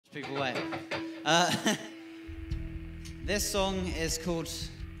People wait. This song is called...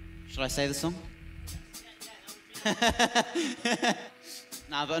 Should I say the song?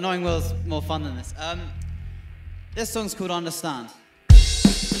 Nah, but Annoying Will's more fun than this. This song's called Understand.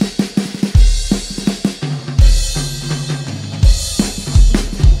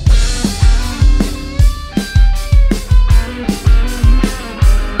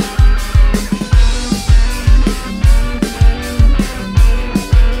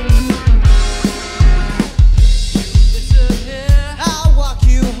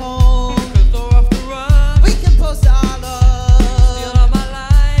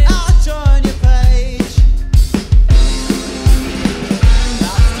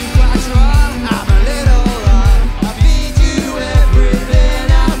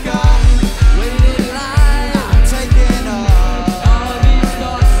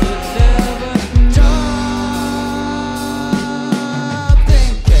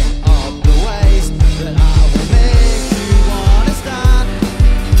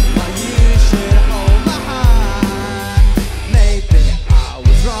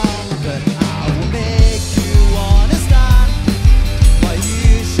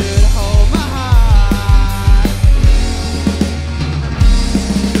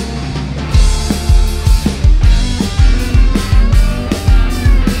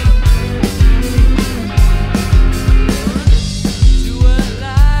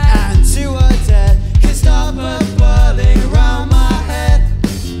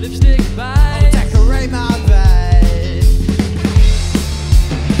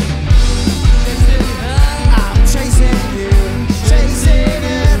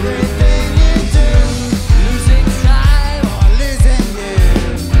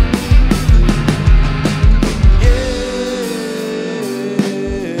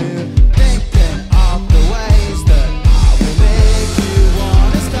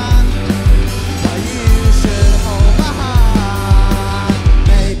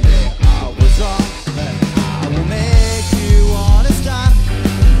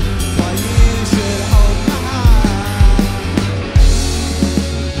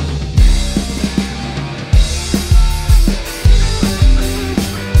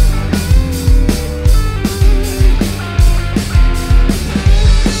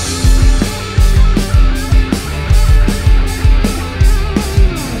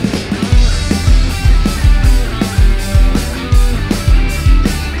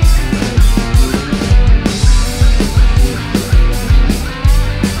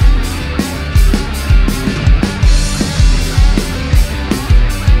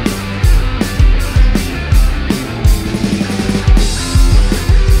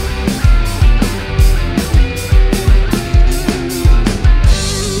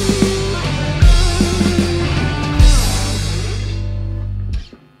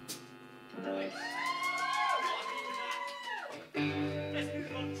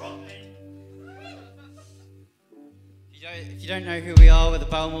 If you don't know who we are, we're the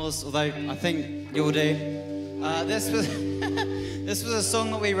Belmores, although I think you'll do. This was this was a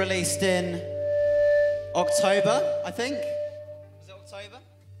song that we released in October, I think. Was it October?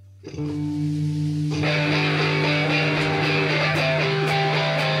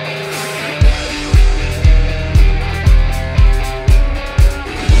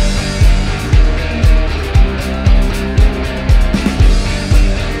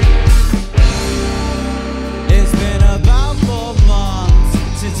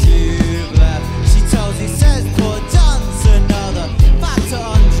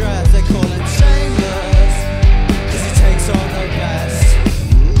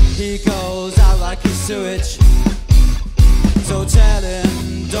 Sewage. So tell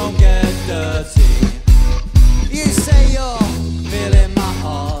him, don't get dirty. You say you're feeling my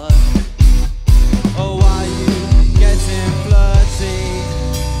heart. Oh, why you getting flirty?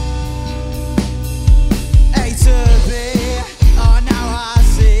 A to B, oh now I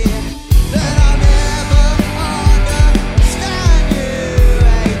see that I'll never understand you.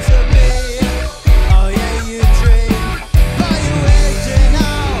 A to B, oh yeah you dream, but you waiting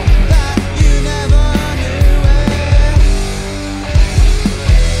now that you never knew.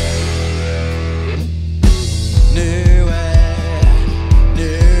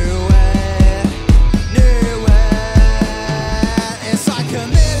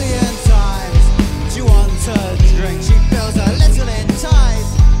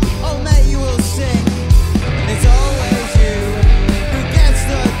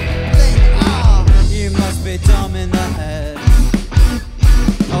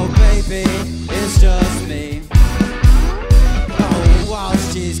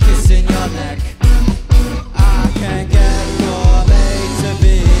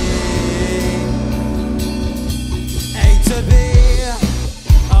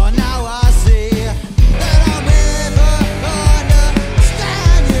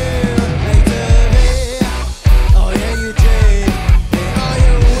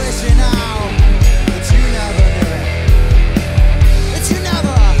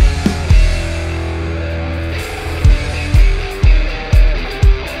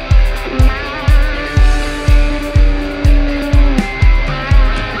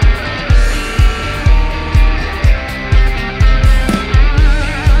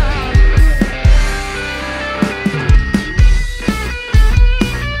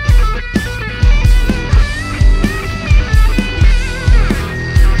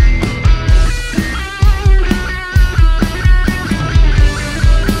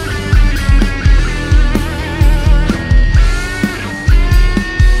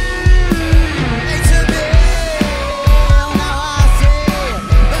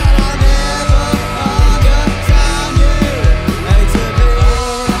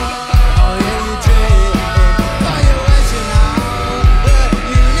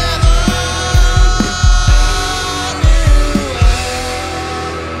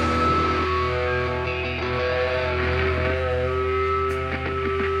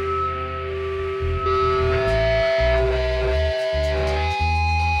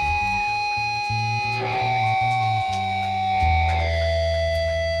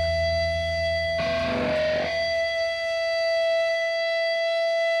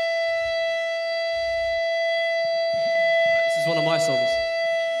 songs.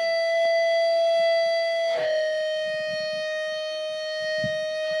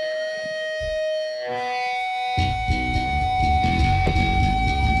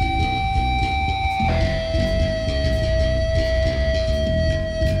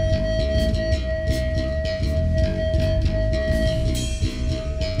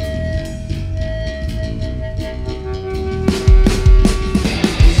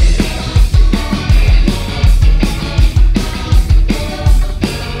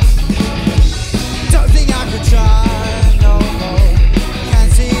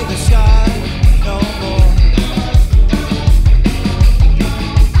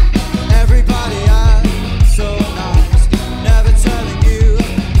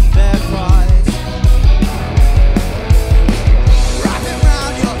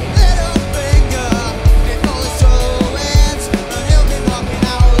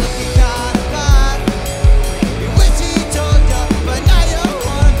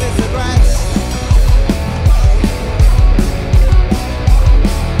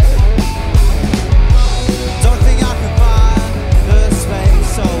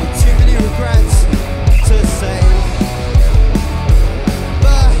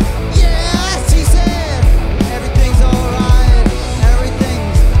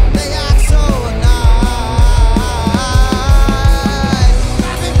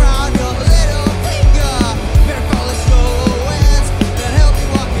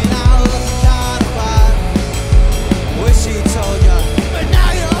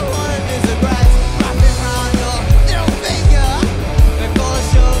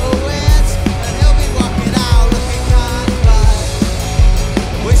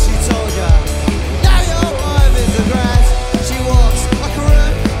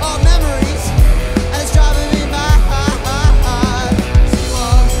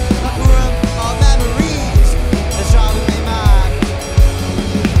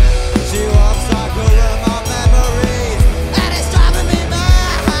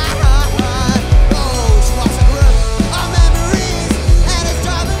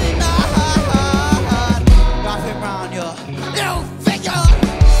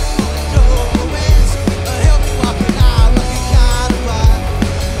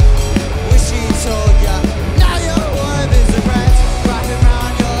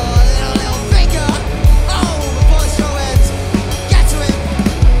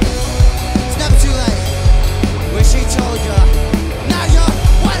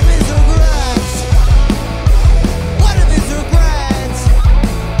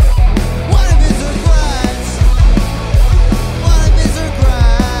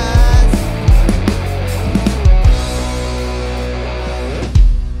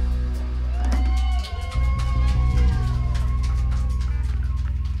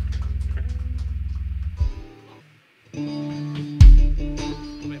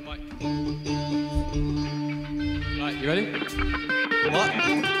 You ready? What?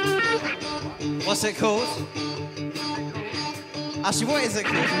 What's it called? Actually, what is it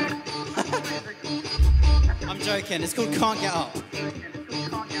called? I'm joking. It's called Can't Get Up.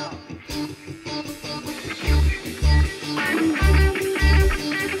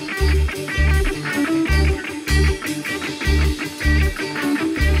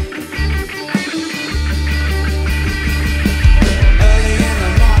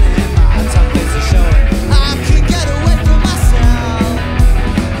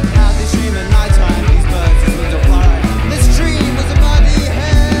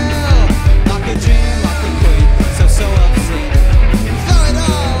 So obscene.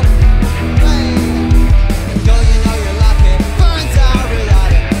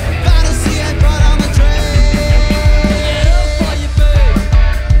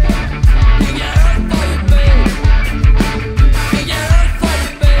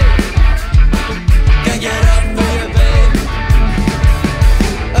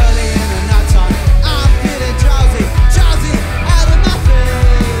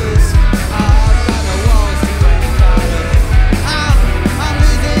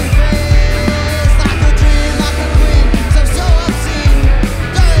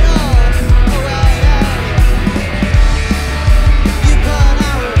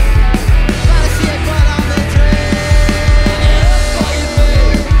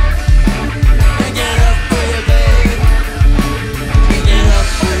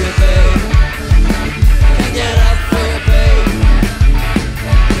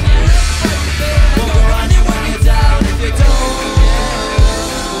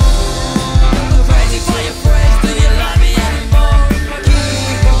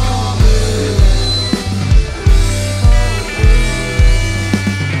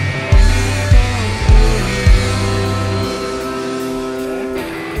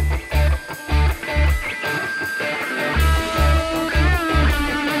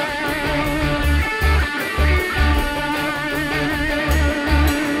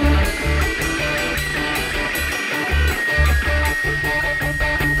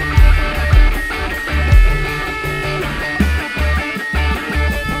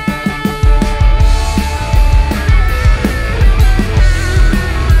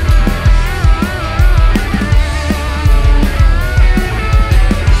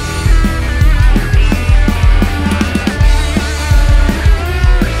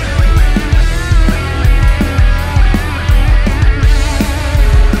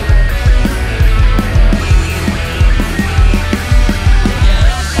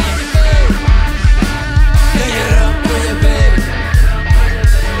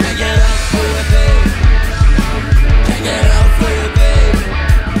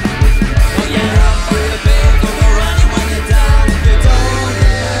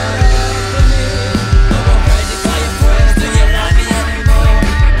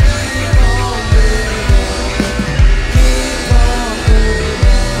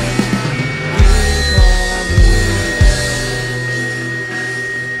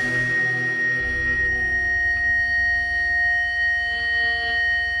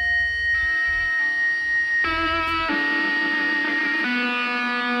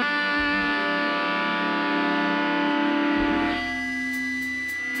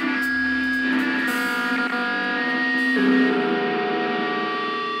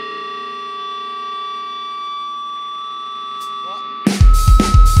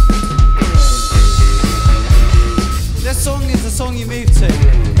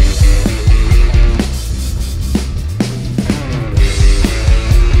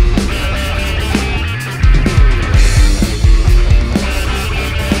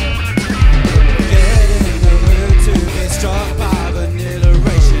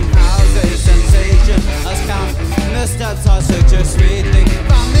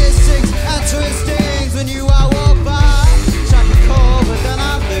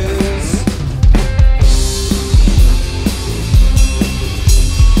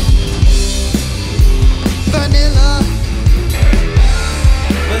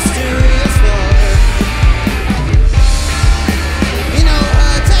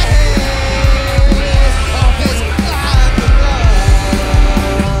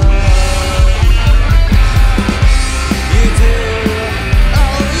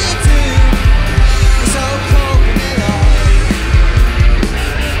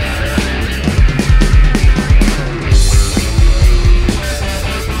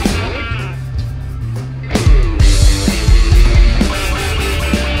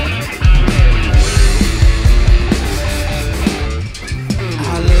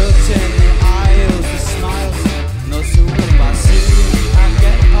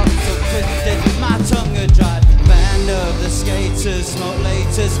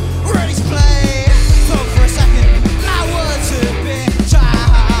 is ready to play. Thought for a second my words had been tied.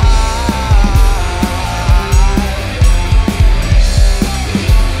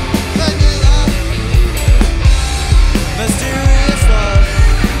 Vanilla, mysterious love.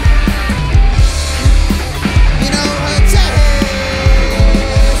 You know her taste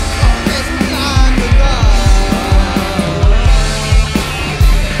is like a love.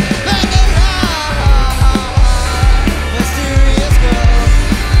 Vanilla, mysterious girl.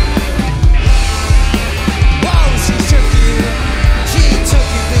 Whoa, she took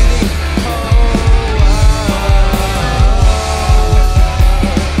you, baby. Oh,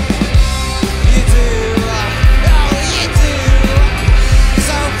 you do, oh, you do.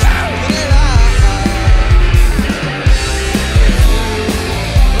 So come with it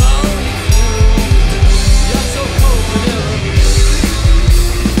You're so cold, vanilla.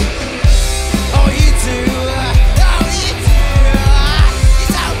 oh, you do, oh, you do.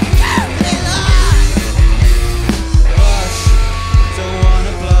 You're so come with it Blush, don't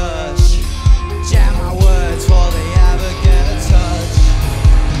wanna blush. Jam my words before they ever get a touch.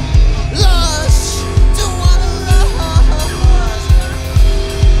 Lush, don't wanna rush.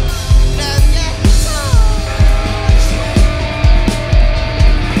 Never get touched.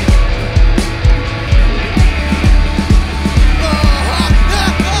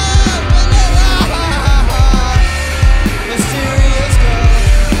 Mysterious girl.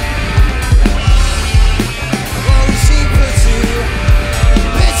 Oh, she puts you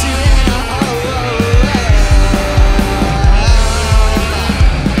in a hole.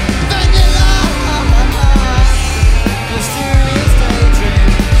 Vanilla, mysterious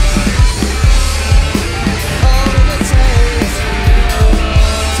daydream. Oh, the taste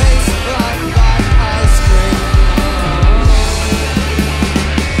tastes like ice cream.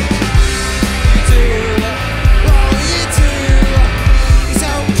 You do, oh, you do. You're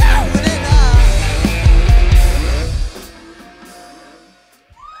so cold with it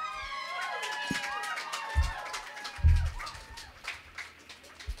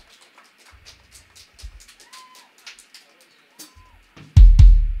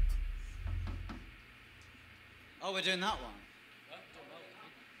Oh, we're doing that one.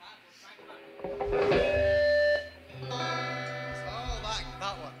 Oh,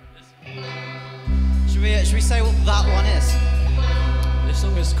 that one. Should we say what that one is? This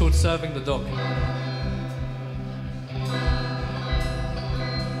song is called Serving the Dog.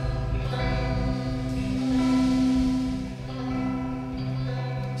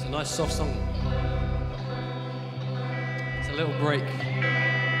 It's a nice soft song. It's a little break.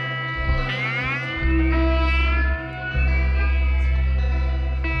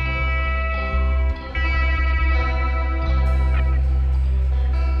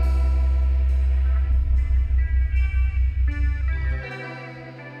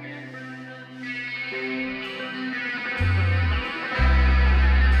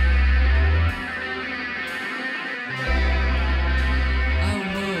 I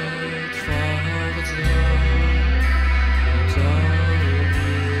worked for the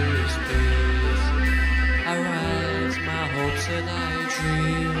space. I write my hopes and I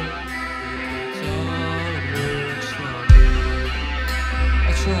dream. It all works for me.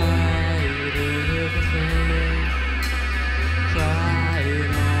 I tried everything,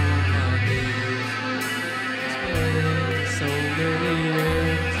 cried on my knees. It's been so many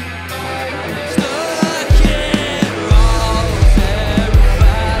years. Stuck in wrong,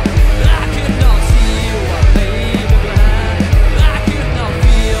 terrified. I could not see what made me blind. I could not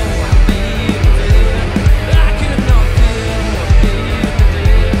feel what made me dead. I could not feel what made me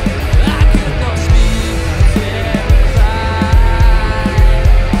dead.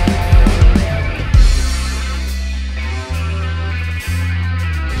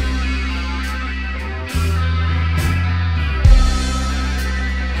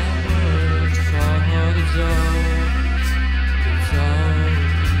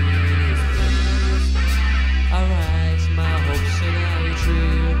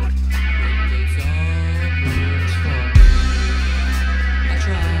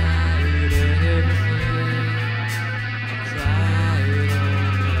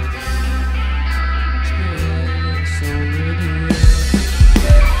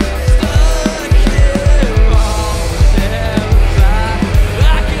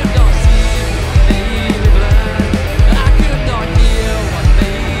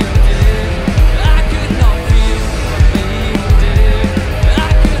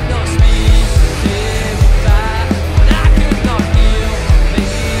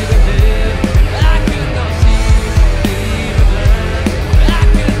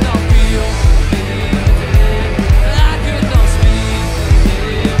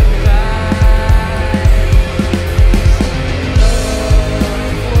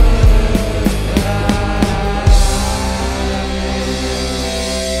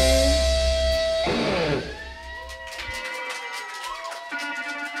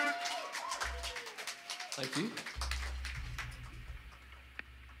 Thank you.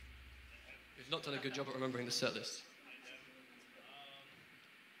 We've not done a good job at remembering the set list.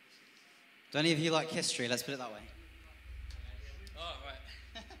 Do any of you like history? Let's put it that way. Oh,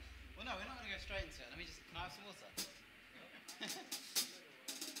 right. Well, no, we're not going to go straight into it. Let me just, can I have some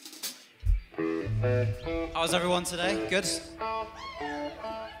water? How's everyone today? Good?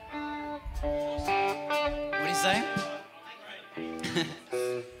 What do you say?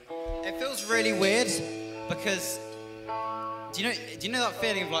 It feels really weird because do you know that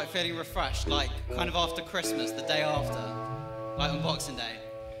feeling of like feeling refreshed, like kind of after Christmas, the day after, like on Boxing Day?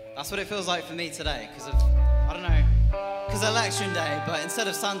 That's what it feels like for me today because of, I don't know, because election day, but instead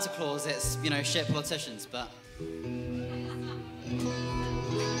of Santa Claus, it's, you know, shit politicians, but.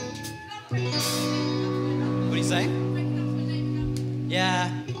 What do you say? Yeah,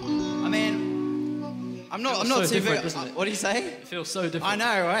 I mean, I'm not so too different, big. doesn't it? What do you say? It feels so different. I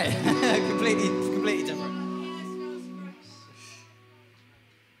know, right? completely different.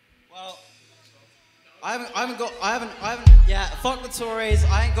 Well, I haven't. Yeah, fuck the Tories.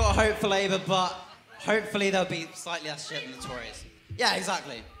 I ain't got hope for Labour, but hopefully they'll be slightly less shit than the Tories. Yeah,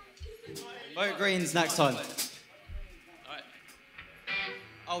 exactly. Vote Greens next time. Alright.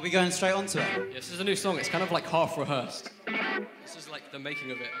 Oh, we going straight onto it? Yeah, this is a new song. It's kind of like half rehearsed. This is like the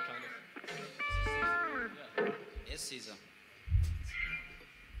making of it, kind of. It is Caesar.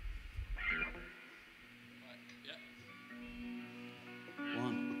 Right, yeah.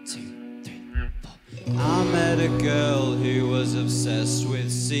 1, 2, 3, 4. I met a girl who was obsessed with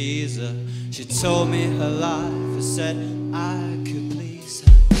Caesar. She told me her life and said I could please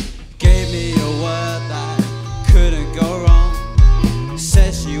her. Gave me a word that couldn't go wrong.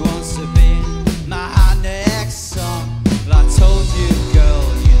 Said she wants to be my next song. Well, I told you, girl,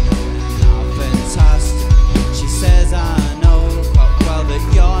 you know how fantastic. She says I know quite well that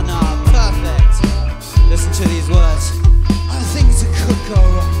you're not perfect. Listen to these words. I think it could go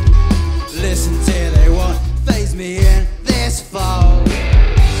wrong. Listen till they won't faze me in this fall.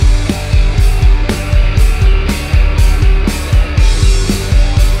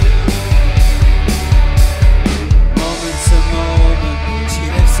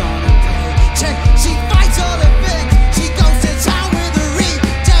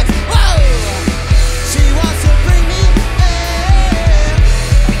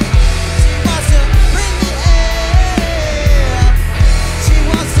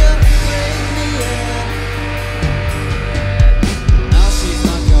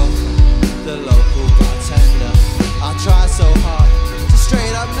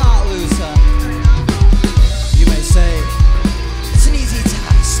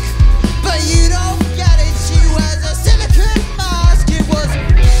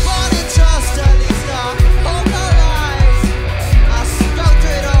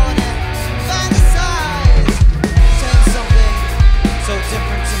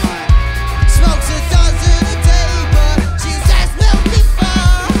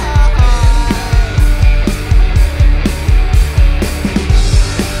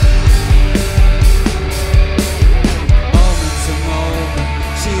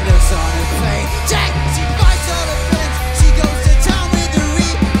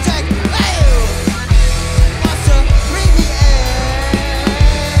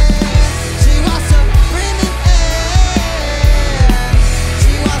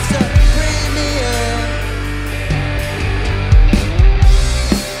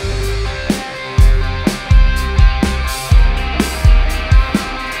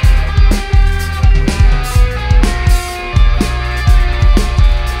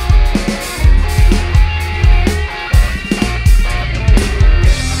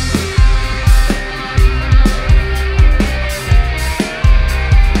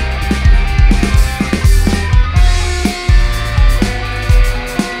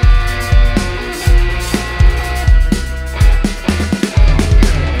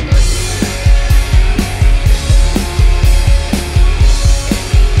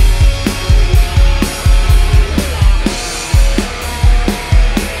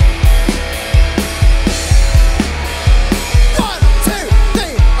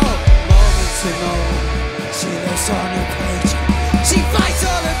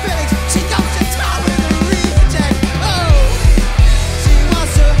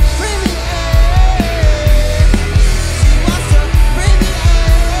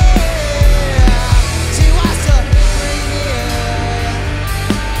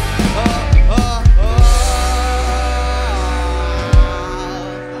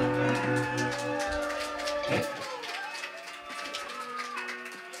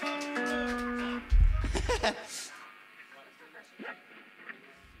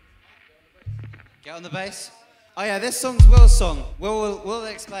 Get on the bass. Oh yeah, this song's Will's song. Will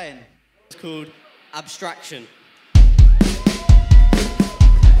explain. It's called Abstraction.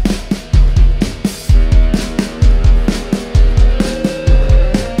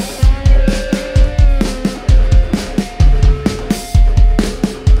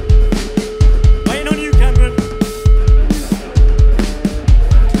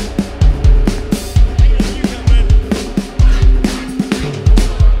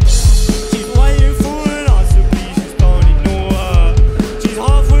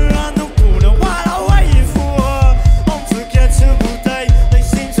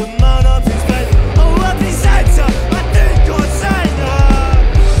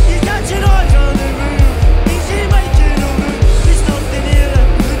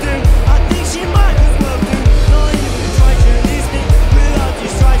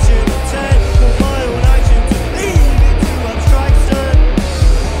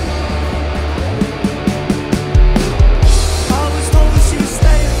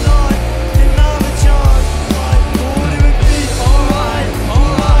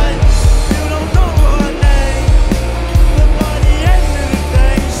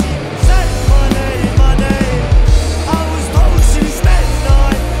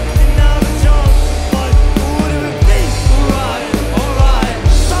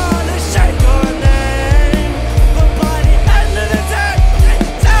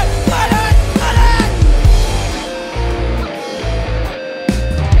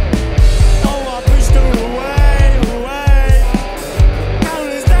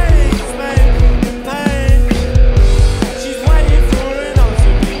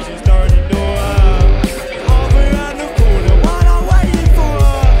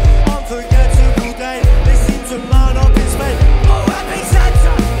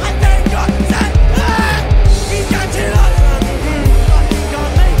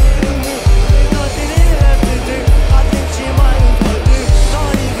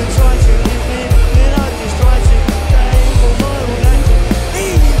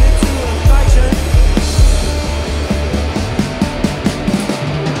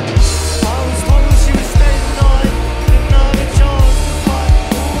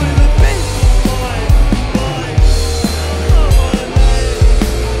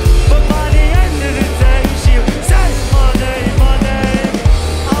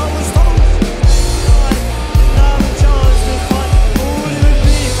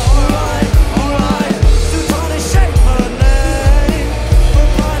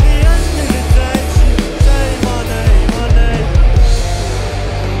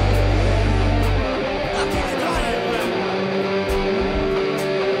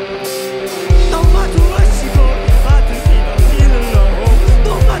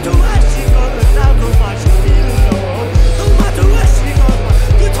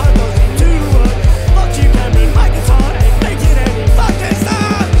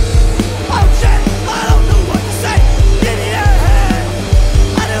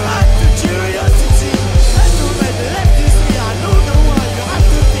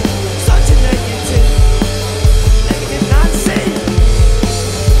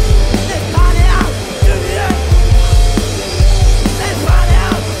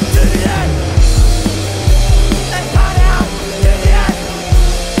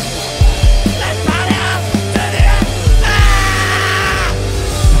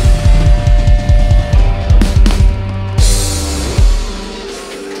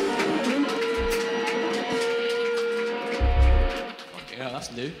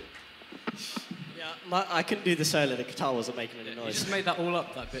 That's new. Yeah, I couldn't do the solo, the guitar wasn't making any You noise. just made that all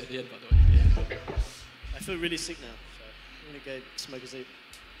up, that bit at the end, by the way. I feel really sick now, so I'm gonna go smoke a zoo.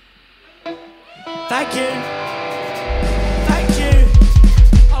 Thank you! Thank you!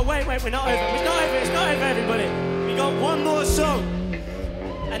 Oh, wait, we're not over. It's not over, everybody. We got one more song.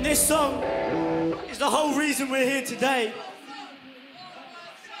 And this song is the whole reason we're here today.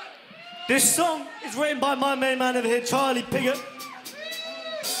 This song is written by my main man over here, Charlie Piggott,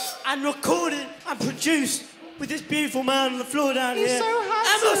 and recorded and produced with this beautiful man on the floor down here. He's so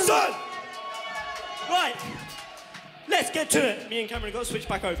handsome. And my son! Right, let's get to it. Me and Cameron got to switch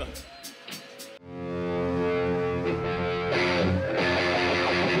back over.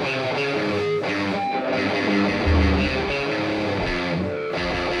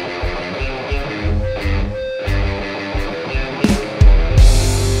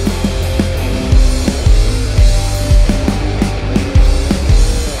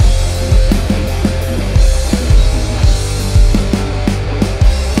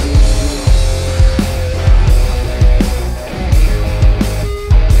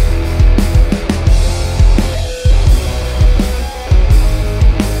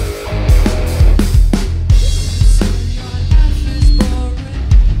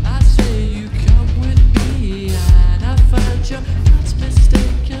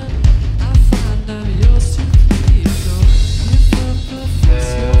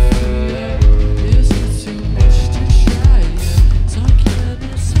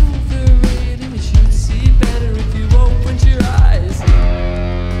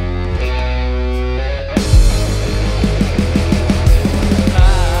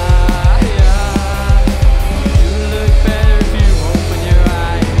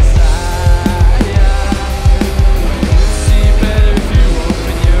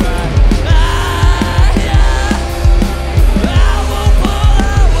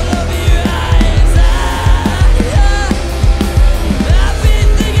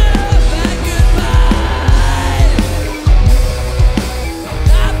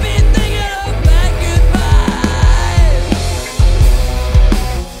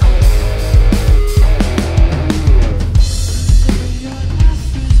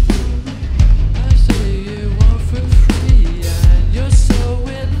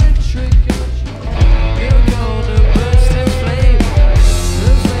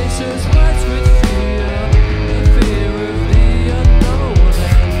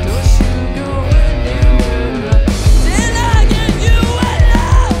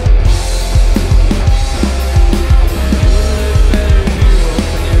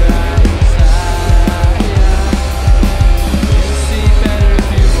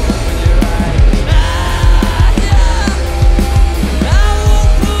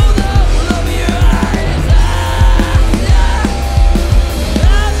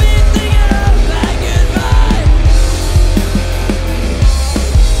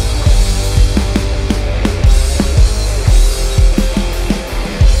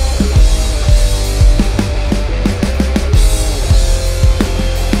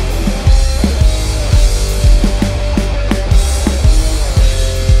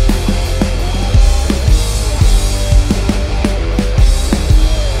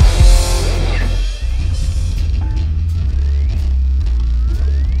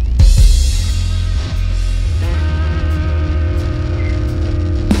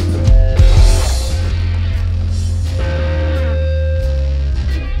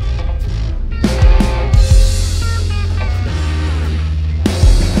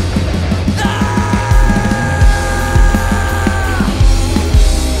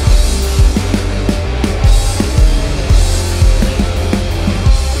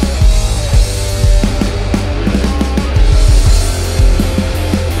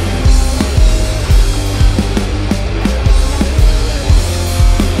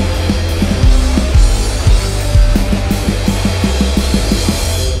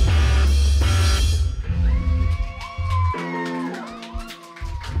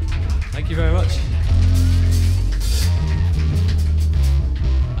 you very much.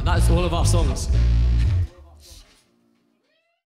 And that's all of our songs.